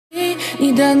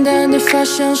你淡淡的发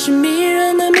像是迷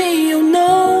人的没有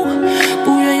no，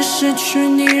 不愿意失去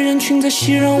你，人群在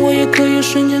熙攘，我也可以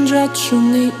瞬间抓住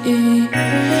你。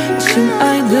亲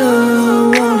爱的，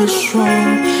我的双，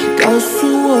告诉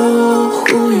我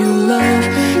who you love。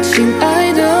亲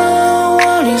爱的，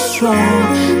我的双，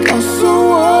告诉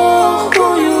我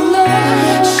who you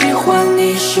love。喜欢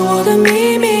你是我的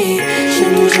秘密，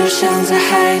深度就像在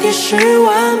海底10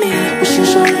万米，我欣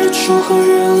赏日出和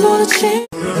日落的景。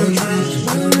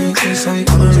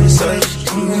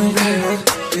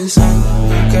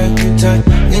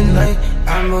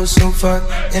I move so far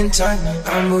in time,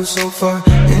 I move so far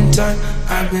in time.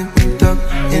 I've been picked up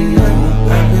in time,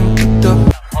 I've been picked up.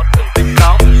 Hot từng tích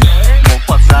tóc, một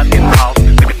quạt ra tiền học,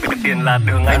 tiền là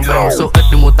đường anh go. Số ít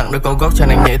để mua tặng đôi câu gót cho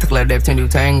nàng nhảy thật là đẹp trên điệu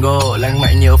tango. Lãng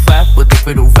mạn nhiều pháp vừa tuyệt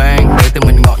với đủ vang, để từ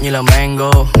mình ngọt như là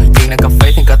mango. Chuyện là cà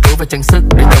phê thêm cả túi và trang sức,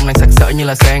 để trong nàng sắc sỡ như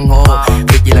là san hô.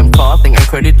 Việc gì làm khó tiền ăn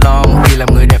credit long, vì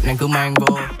làm người đẹp nàng cứ mang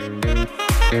vô.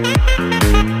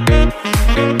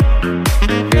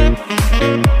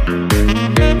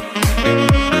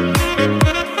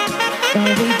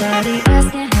 Everybody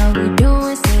asking how we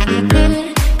doing, say we good.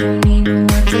 Don't need no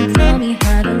one to tell me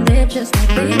how to live just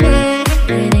like they live.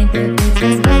 It ain't the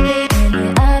business, but they in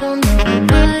it. I don't know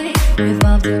why.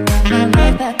 Revolved around my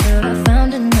life after I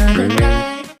found another guy.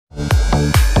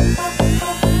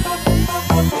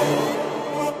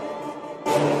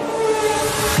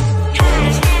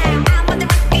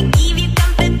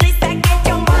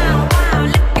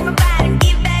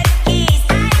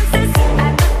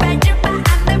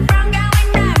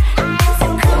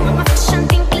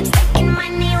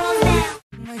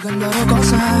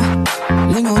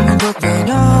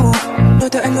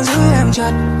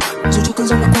 Chặt, dù cho cơn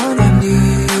gió lạnh quá em đi.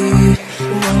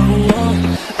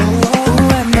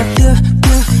 Em là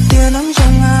tia nắng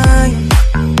trong anh.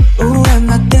 Em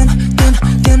là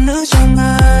tiên nữ trong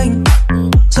anh.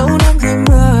 Dẫu nắng hay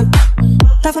mưa,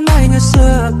 ta vẫn bay như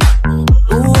xưa.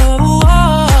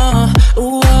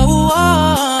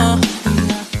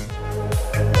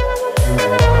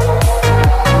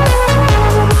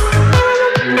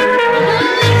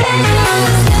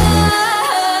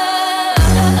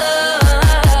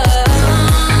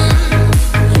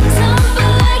 Something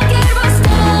like it was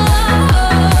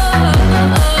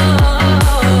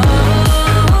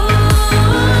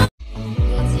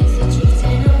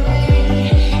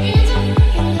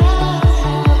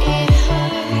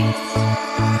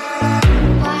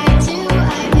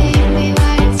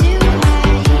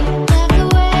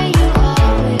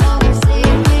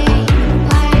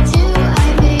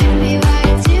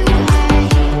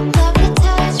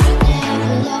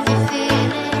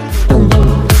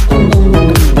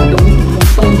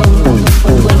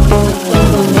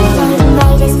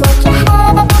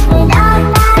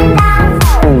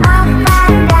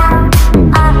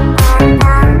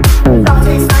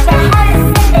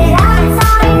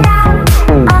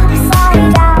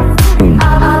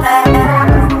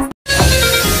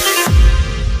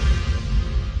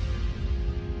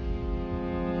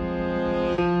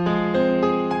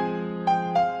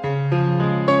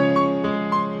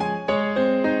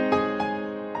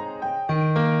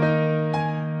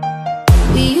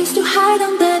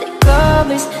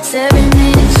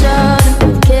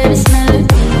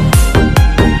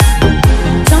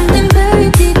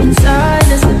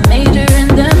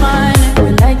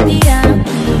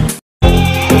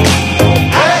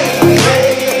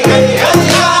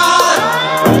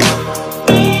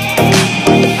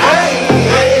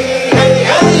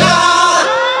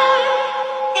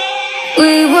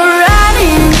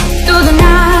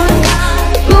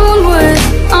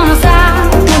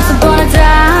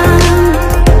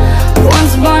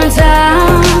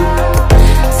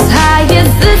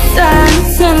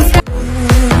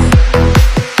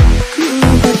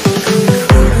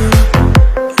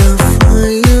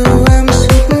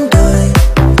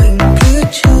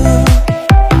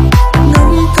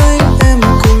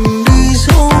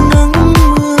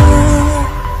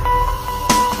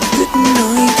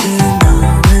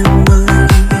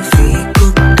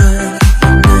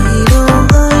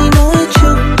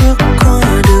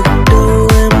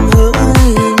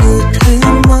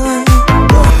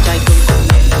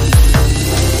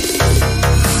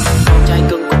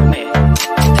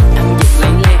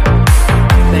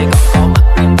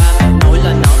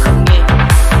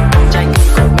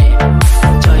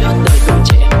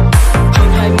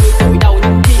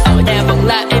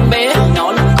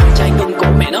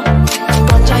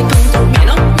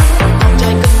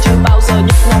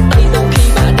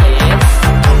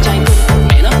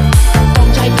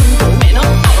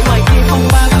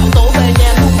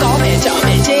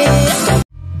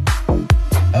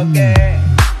Tính này.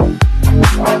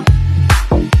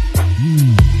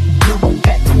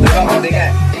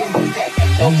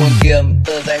 Không muốn kiếm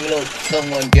tờ danh lục, không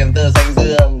muốn kiếm tờ danh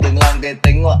dương. Đừng làm cái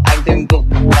tính của anh thêm cục,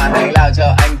 mà hãy làm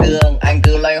cho anh thương. Anh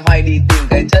cứ loay hoay đi tìm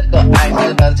cái chất của ai,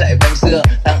 chứ nó chạy quanh xưa.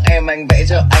 Thằng em anh vẽ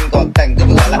cho anh có cảnh cứ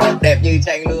gọi là đẹp như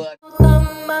tranh luôn.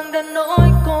 Tâm mang đến nỗi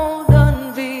cô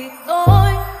đơn vì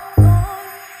tôi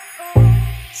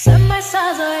sẽ mãi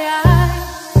xa rời ai.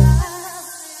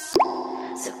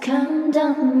 So come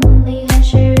down,你还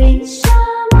是一下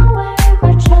往外划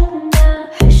真的，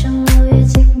海上落叶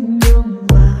惊动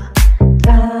我，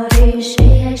到底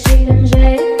谁爱谁等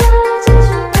谁的，最终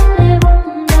分裂梦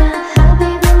的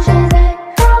，Happy不谁在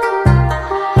乎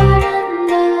人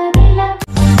的力量。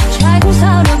Trái cũng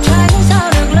sao được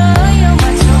lỡ yêu mà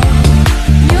thôi.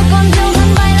 Như con diều thân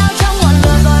bay lao trong ngọn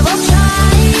lửa rồi bốc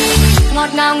cháy. Ngọt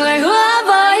ngào người hứa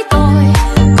với tôi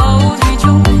câu thủy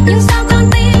chung, nhưng sao con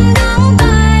tim đắng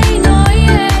cay nỗi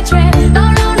ê chề.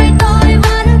 Bao lâu nay tôi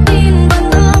vẫn tin,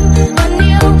 vẫn thương, vẫn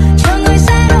yêu, chờ người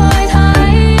sẽ đổi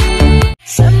thay,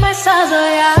 sẽ mãi xa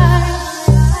rời ai.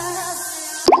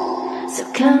 So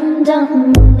come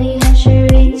down， 你还是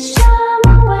一下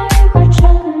往外划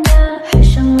真的，海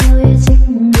上落叶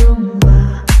惊动我，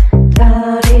到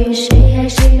底谁爱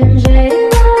谁等谁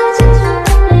的，最终分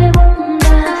裂梦的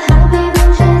，Happy不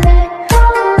谁在乎。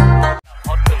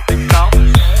 Hot thường TikTok,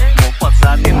 muốn quật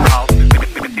ra tiền học,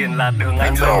 tiền là đường anh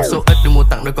Anh vay giàu. một số ít để mua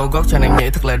tặng đôi câu gót cho nàng nhảy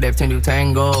thật là đẹp trên điệu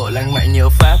tango. Lãng mạn nhiều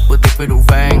pháp vừa tuyệt với đủ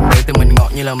vang, để từ mình ngọt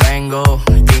như là mango.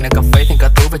 Chuyện là cà phê thêm cả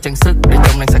túi và trang sức, để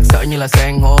trông nàng sặc sỡ như là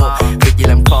san hô. Việc gì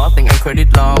làm khó tiền anh credit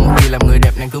lo, muốn gì làm người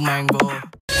đẹp nàng cứ mang vô.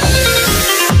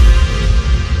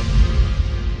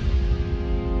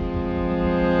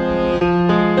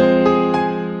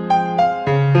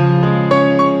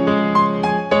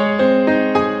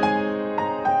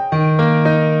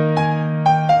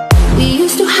 We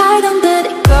used to hide under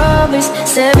the covers,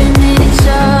 staring at each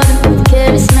other,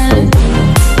 careless melody.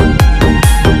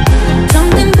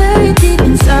 Something very deep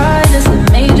inside us, the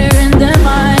major and the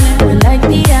minor, we're like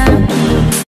piano.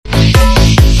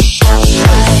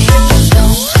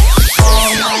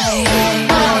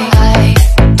 I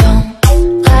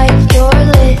don't like your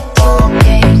little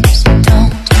games,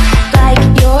 don't like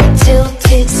your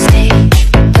tilted stage,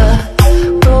 the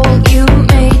role you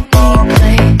made me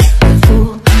play,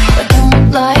 fool, but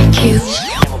don't like you.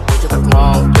 Một bữa cho thật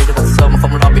ngon, chơi cho thật sâu mà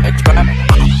không lo bị trap.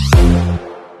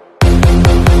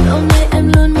 Lâu nay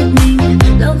em luôn một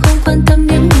mình, đâu không quan tâm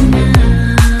đến người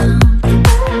nào.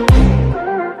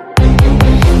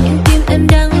 Nhưng tim em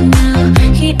đang ồn ào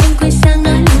khi em quay sang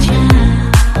nói lời chào.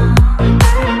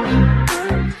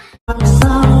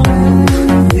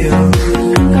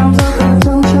 Cảm giác ở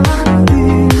trong trái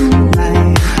tim này,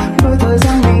 với thời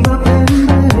gian mình bước đến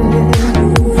bên,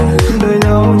 đời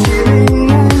nhau chỉ vì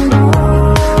anh đó.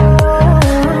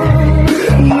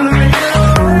 Người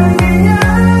yêu anh nhé,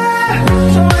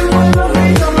 cho anh quên mất đi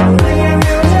trong lòng anh em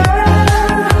yêu nhé.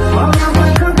 Bao nhiêu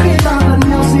khoảnh khắc khi ta gần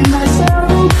nhau xin hãy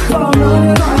xem, bao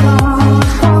nơi gọi là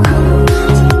quá khứ.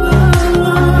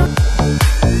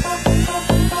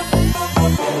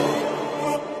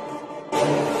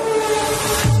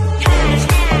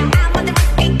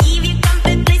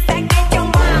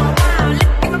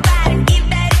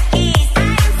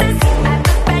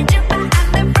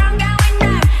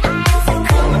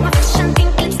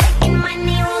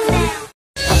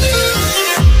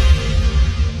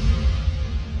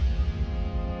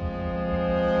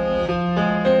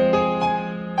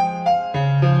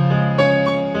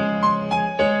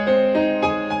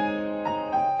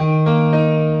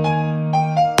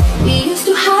 We used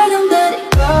to hide under the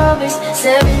covers,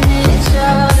 staring at each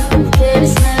other,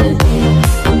 careless melody.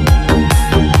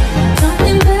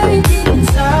 Something very deep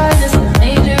inside us, the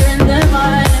major and the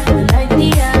minor, we're like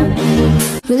piano.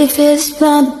 Really feel this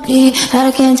bound to be,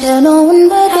 I can't tell no one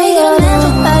but I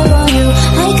remember I want you,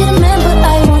 I can remember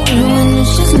I want you, and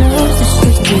it's just nerves that's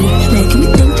drifting, making me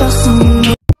think about someone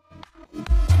new.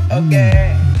 Tính này.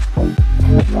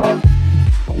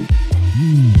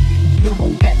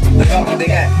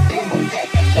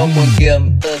 Không muốn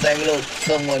kiếm tờ danh lục,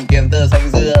 không muốn kiếm tờ danh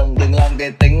dương. Đừng làm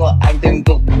cái tính của anh thêm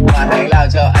cục, mà hãy làm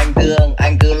cho anh thương.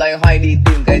 Anh cứ loay hoay đi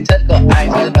tìm cái chất của ai,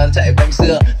 chứ nó chạy quanh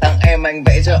xưa. Thằng em anh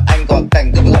vẽ cho anh có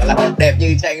cảnh cứ gọi là đẹp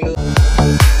như tranh luôn.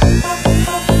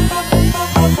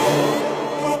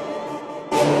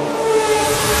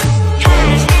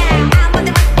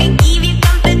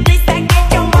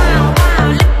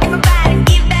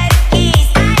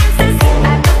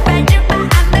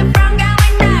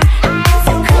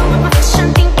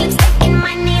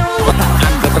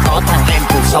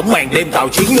 Sống màn đêm tạo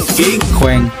chiến lược chiến.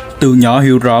 Khoan, Từ nhỏ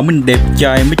hiểu rõ mình đẹp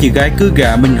trai, mấy chị gái cứ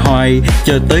gạ mình hoài.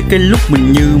 Chờ tới cái lúc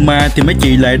mình như ma thì mấy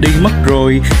chị lại đi mất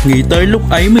rồi. Nghĩ tới lúc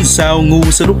ấy mình sao ngu,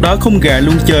 sao lúc đó không gạ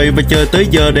luôn trời. Và chờ tới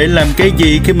giờ để làm cái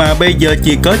gì khi mà bây giờ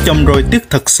chị có chồng rồi, tiếc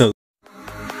thật sự.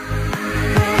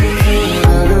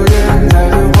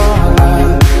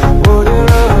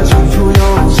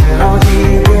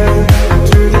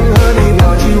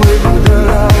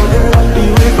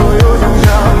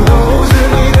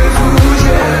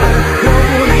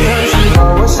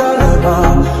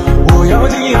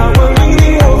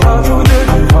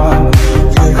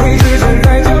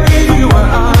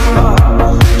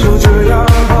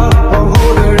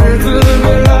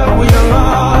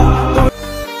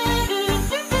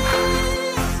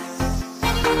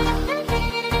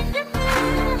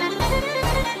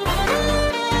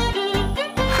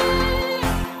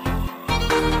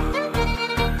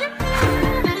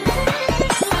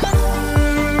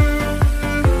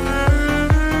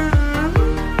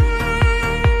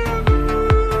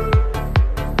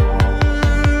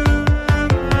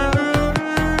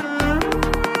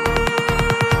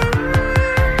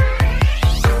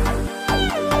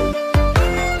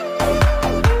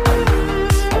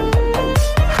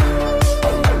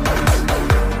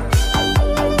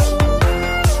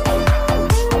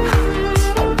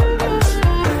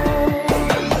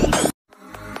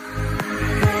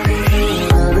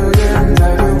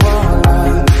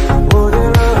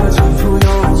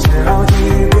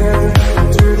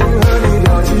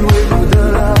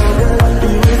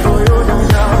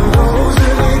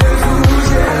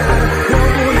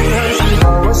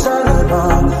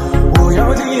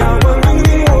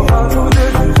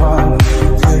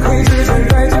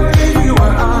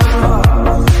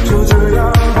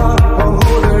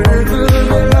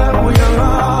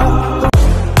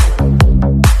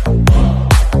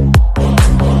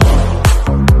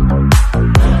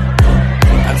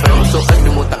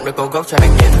 Cô gốc cho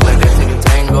nàng nhẹ thật là đẹp theo điệu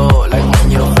tango, lãng mạn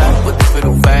nhiều pháp vừa tuyệt với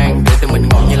đủ vang, để tim mình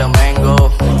ngọt như là mango.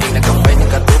 Tiền là cà phê nhưng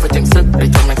cả túi và trang sức, để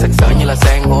trong nàng sặc sỡ như là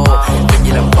san hô. Việc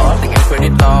gì làm khó tiền em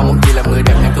credit lo, muốn gì làm người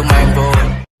đẹp nàng cứ mang vô.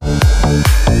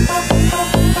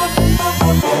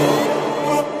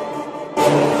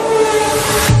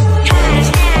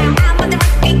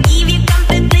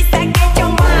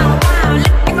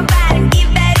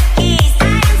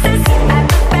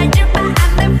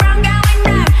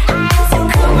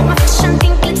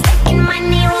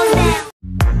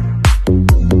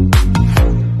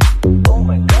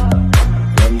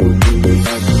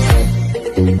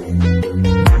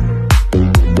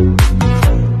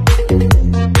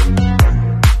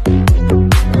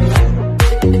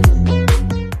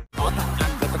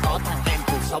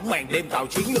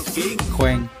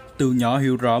 Khoan, từ nhỏ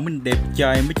hiểu rõ mình đẹp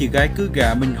trai, mấy chị gái cứ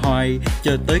gạ mình hoài.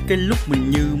 Chờ tới cái lúc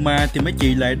mình như ma thì mấy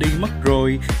chị lại đi mất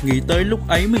rồi. Nghĩ tới lúc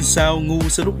ấy mình sao ngu,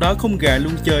 sao lúc đó không gạ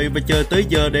luôn trời. Và chờ tới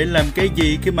giờ để làm cái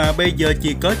gì khi mà bây giờ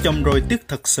chị có chồng rồi, tiếc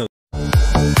thật sự.